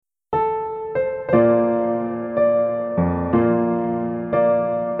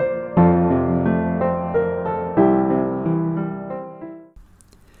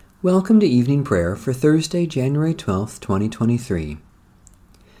Welcome to evening prayer for Thursday, January 12th, 2023.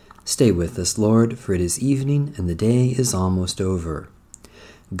 Stay with us, Lord, for it is evening and the day is almost over.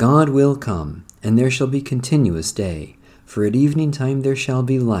 God will come, and there shall be continuous day, for at evening time there shall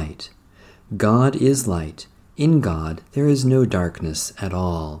be light. God is light. In God there is no darkness at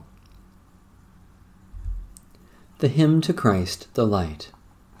all. The Hymn to Christ the Light.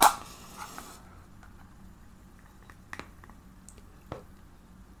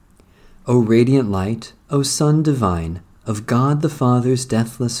 O radiant light, O Sun divine, of God the Father's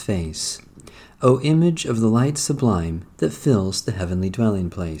deathless face, O image of the light sublime that fills the heavenly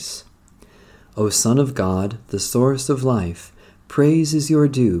dwelling place. O Son of God, the source of life, praise is your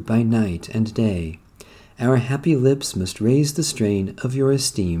due by night and day. Our happy lips must raise the strain of your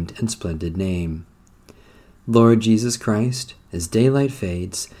esteemed and splendid name. Lord Jesus Christ, as daylight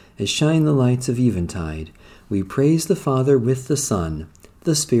fades, as shine the lights of eventide, we praise the Father with the Son,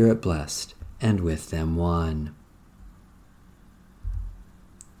 the Spirit blessed, and with them one.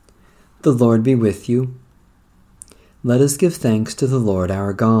 The Lord be with you. Let us give thanks to the Lord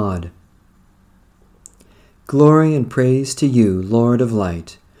our God. Glory and praise to you, Lord of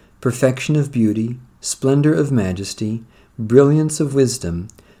light, perfection of beauty, splendor of majesty, brilliance of wisdom,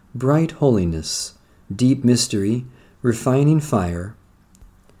 bright holiness, deep mystery, refining fire.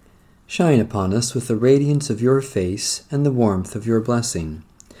 Shine upon us with the radiance of your face and the warmth of your blessing.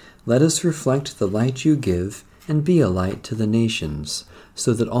 Let us reflect the light you give and be a light to the nations,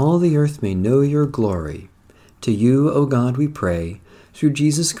 so that all the earth may know your glory. To you, O God, we pray, through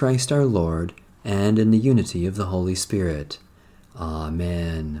Jesus Christ our Lord, and in the unity of the Holy Spirit.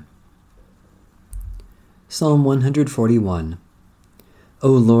 Amen. Psalm 141. O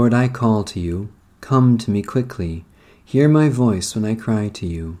Lord, I call to you. Come to me quickly. Hear my voice when I cry to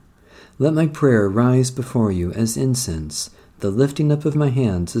you. Let my prayer rise before you as incense, the lifting up of my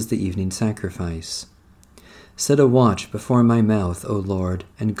hands as the evening sacrifice. Set a watch before my mouth, O Lord,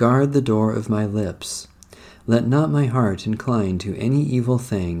 and guard the door of my lips. Let not my heart incline to any evil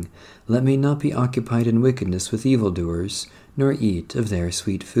thing. Let me not be occupied in wickedness with evildoers, nor eat of their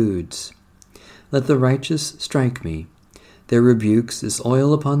sweet foods. Let the righteous strike me. Their rebukes, as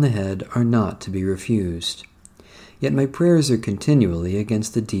oil upon the head, are not to be refused. Yet my prayers are continually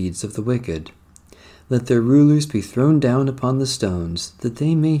against the deeds of the wicked. Let their rulers be thrown down upon the stones, that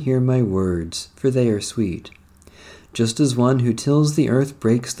they may hear my words, for they are sweet. Just as one who tills the earth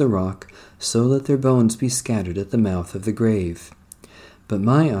breaks the rock, so let their bones be scattered at the mouth of the grave. But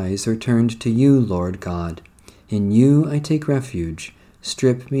my eyes are turned to you, Lord God. In you I take refuge.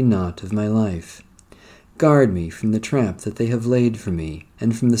 Strip me not of my life. Guard me from the trap that they have laid for me,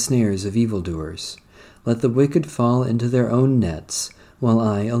 and from the snares of evildoers. Let the wicked fall into their own nets, while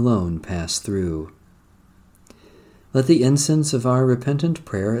I alone pass through. Let the incense of our repentant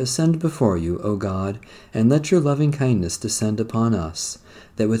prayer ascend before you, O God, and let your loving kindness descend upon us,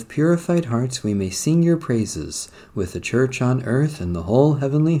 that with purified hearts we may sing your praises, with the church on earth and the whole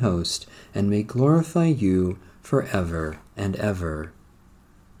heavenly host, and may glorify you forever and ever.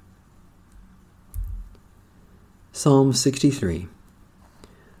 Psalm 63.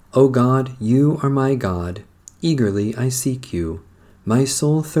 O God, you are my God. Eagerly I seek you. My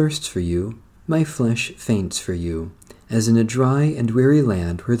soul thirsts for you. My flesh faints for you, as in a dry and weary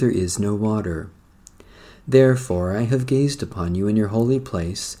land where there is no water. Therefore I have gazed upon you in your holy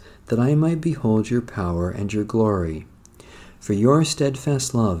place, that I might behold your power and your glory. For your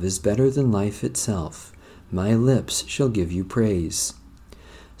steadfast love is better than life itself. My lips shall give you praise.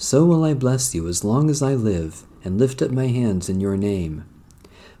 So will I bless you as long as I live, and lift up my hands in your name.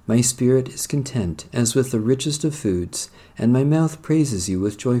 My spirit is content as with the richest of foods, and my mouth praises you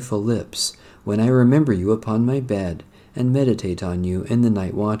with joyful lips, when I remember you upon my bed, and meditate on you in the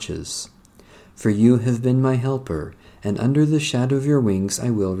night watches. For you have been my helper, and under the shadow of your wings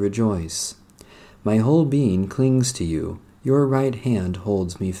I will rejoice. My whole being clings to you, your right hand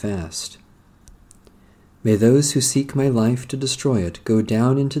holds me fast. May those who seek my life to destroy it go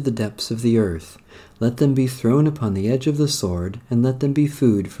down into the depths of the earth. Let them be thrown upon the edge of the sword, and let them be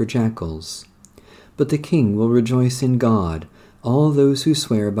food for jackals. But the king will rejoice in God. All those who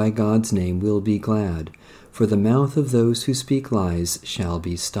swear by God's name will be glad, for the mouth of those who speak lies shall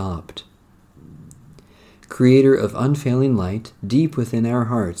be stopped. Creator of unfailing light, deep within our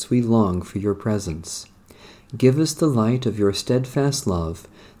hearts we long for your presence. Give us the light of your steadfast love,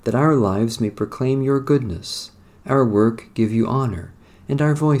 that our lives may proclaim your goodness, our work give you honor, and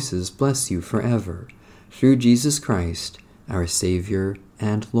our voices bless you forever, through Jesus Christ, our Savior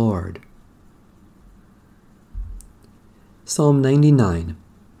and Lord. Psalm 99.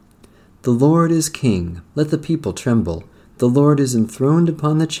 The Lord is King, let the people tremble. The Lord is enthroned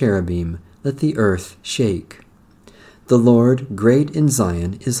upon the cherubim. Let the earth shake. The Lord, great in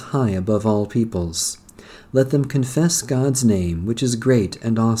Zion, is high above all peoples. Let them confess God's name, which is great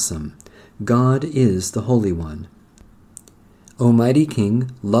and awesome. God is the Holy One. O mighty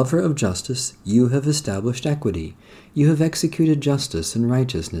King, lover of justice, you have established equity. You have executed justice and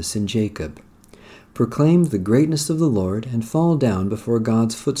righteousness in Jacob. Proclaim the greatness of the Lord and fall down before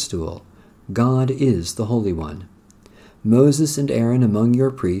God's footstool. God is the Holy One. Moses and Aaron among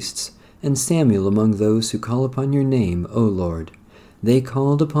your priests, and Samuel among those who call upon your name, O Lord. They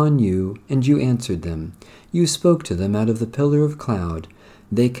called upon you, and you answered them. You spoke to them out of the pillar of cloud.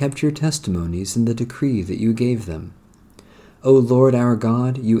 They kept your testimonies in the decree that you gave them. O Lord our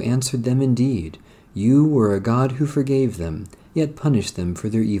God, you answered them indeed. You were a God who forgave them, yet punished them for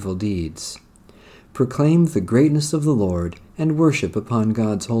their evil deeds. Proclaim the greatness of the Lord, and worship upon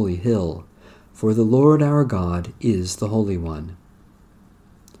God's holy hill. For the Lord our God is the Holy One.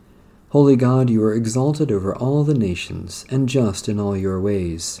 Holy God, you are exalted over all the nations, and just in all your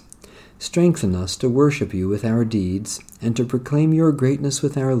ways. Strengthen us to worship you with our deeds, and to proclaim your greatness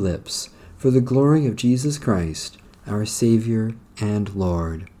with our lips, for the glory of Jesus Christ, our Savior and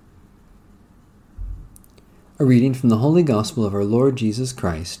Lord. A reading from the Holy Gospel of our Lord Jesus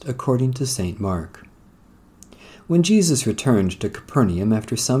Christ, according to St. Mark. When Jesus returned to Capernaum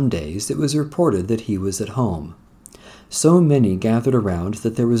after some days, it was reported that he was at home. So many gathered around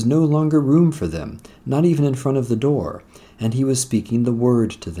that there was no longer room for them, not even in front of the door, and he was speaking the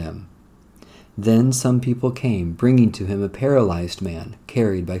word to them. Then some people came, bringing to him a paralyzed man,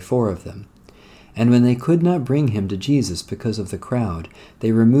 carried by 4 of them. And when they could not bring him to Jesus because of the crowd,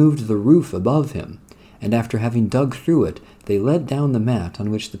 they removed the roof above him, and after having dug through it, they let down the mat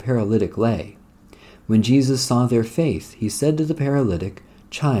on which the paralytic lay. When Jesus saw their faith, he said to the paralytic,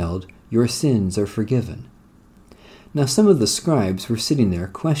 "Child, your sins are forgiven." Now some of the scribes were sitting there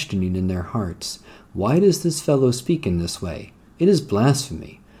questioning in their hearts, "Why does this fellow speak in this way? It is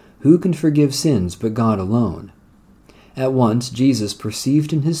blasphemy. Who can forgive sins but God alone?" At once Jesus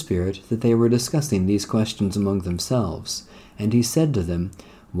perceived in his spirit that they were discussing these questions among themselves, and he said to them,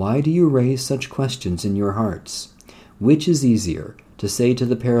 "Why do you raise such questions in your hearts? Which is easier, to say to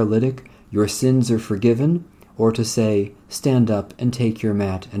the paralytic, 'Your sins are forgiven,' or to say, 'Stand up and take your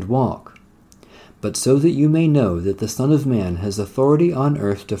mat and walk'? But so that you may know that the Son of Man has authority on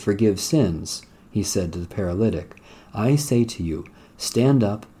earth to forgive sins," he said to the paralytic, "I say to you, stand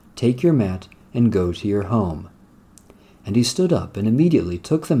up, take your mat, and go to your home." And he stood up and immediately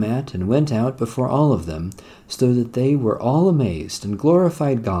took the mat and went out before all of them, so that they were all amazed and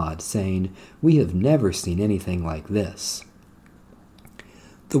glorified God, saying, "We have never seen anything like this."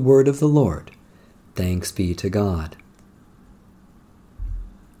 The word of the Lord. Thanks be to God.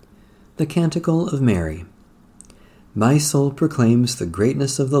 The Canticle of Mary. My soul proclaims the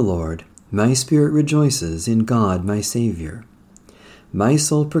greatness of the Lord. My spirit rejoices in God my Savior. My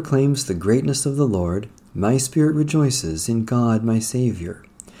soul proclaims the greatness of the Lord. My spirit rejoices in God my Savior.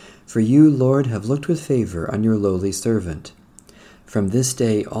 For you, Lord, have looked with favor on your lowly servant. From this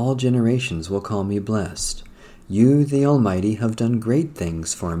day all generations will call me blessed. You, the Almighty, have done great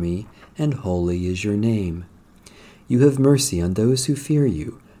things for me, and holy is your name. You have mercy on those who fear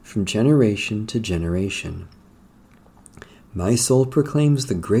you, from generation to generation. My soul proclaims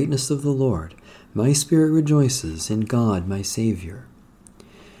the greatness of the Lord. My spirit rejoices in God my Savior.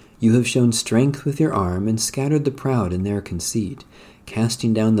 You have shown strength with your arm and scattered the proud in their conceit,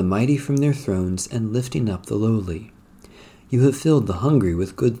 casting down the mighty from their thrones and lifting up the lowly. You have filled the hungry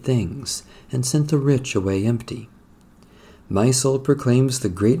with good things and sent the rich away empty. My soul proclaims the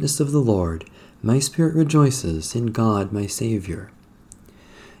greatness of the Lord. My spirit rejoices in God my Savior.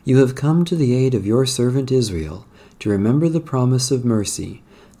 You have come to the aid of your servant Israel, to remember the promise of mercy,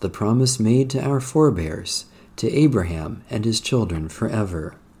 the promise made to our forebears, to Abraham and his children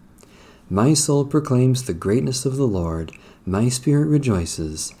forever. My soul proclaims the greatness of the Lord. My spirit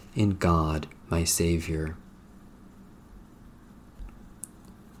rejoices in God my Savior.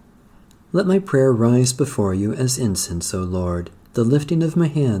 Let my prayer rise before you as incense, O Lord, the lifting of my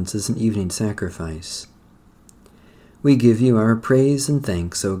hands as an evening sacrifice. We give you our praise and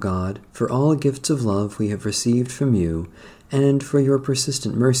thanks, O God, for all gifts of love we have received from you, and for your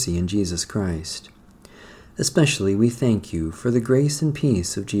persistent mercy in Jesus Christ. Especially we thank you for the grace and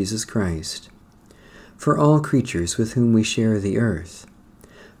peace of Jesus Christ, for all creatures with whom we share the earth,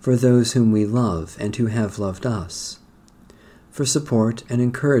 for those whom we love and who have loved us, for support and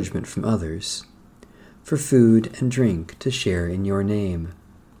encouragement from others, for food and drink to share in your name.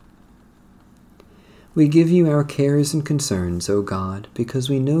 We give you our cares and concerns, O God, because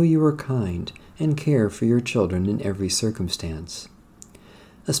we know you are kind and care for your children in every circumstance.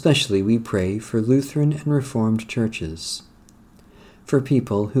 Especially we pray for Lutheran and Reformed churches, for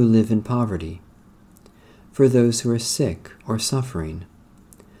people who live in poverty, for those who are sick or suffering,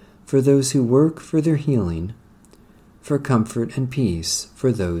 for those who work for their healing, for comfort and peace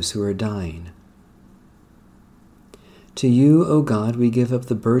for those who are dying. To you, O God, we give up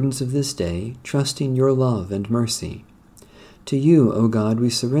the burdens of this day, trusting your love and mercy. To you, O God, we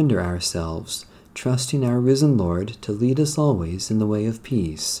surrender ourselves, trusting our risen Lord to lead us always in the way of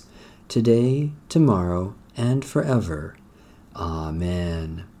peace, today, tomorrow, and forever.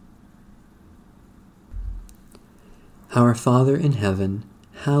 Amen. Our Father in heaven,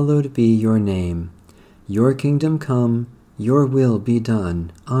 hallowed be your name. Your kingdom come, your will be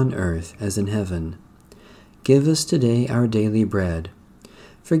done, on earth as in heaven. Give us today our daily bread.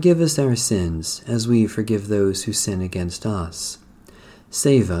 Forgive us our sins, as we forgive those who sin against us.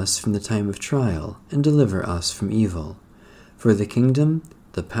 Save us from the time of trial, and deliver us from evil. For the kingdom,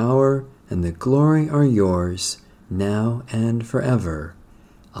 the power, and the glory are yours, now and forever.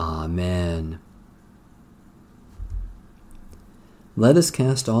 Amen. Let us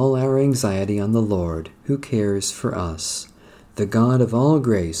cast all our anxiety on the Lord, who cares for us. The God of all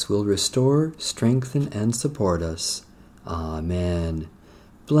grace will restore, strengthen, and support us. Amen.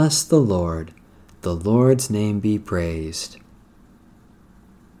 Bless the Lord. The Lord's name be praised.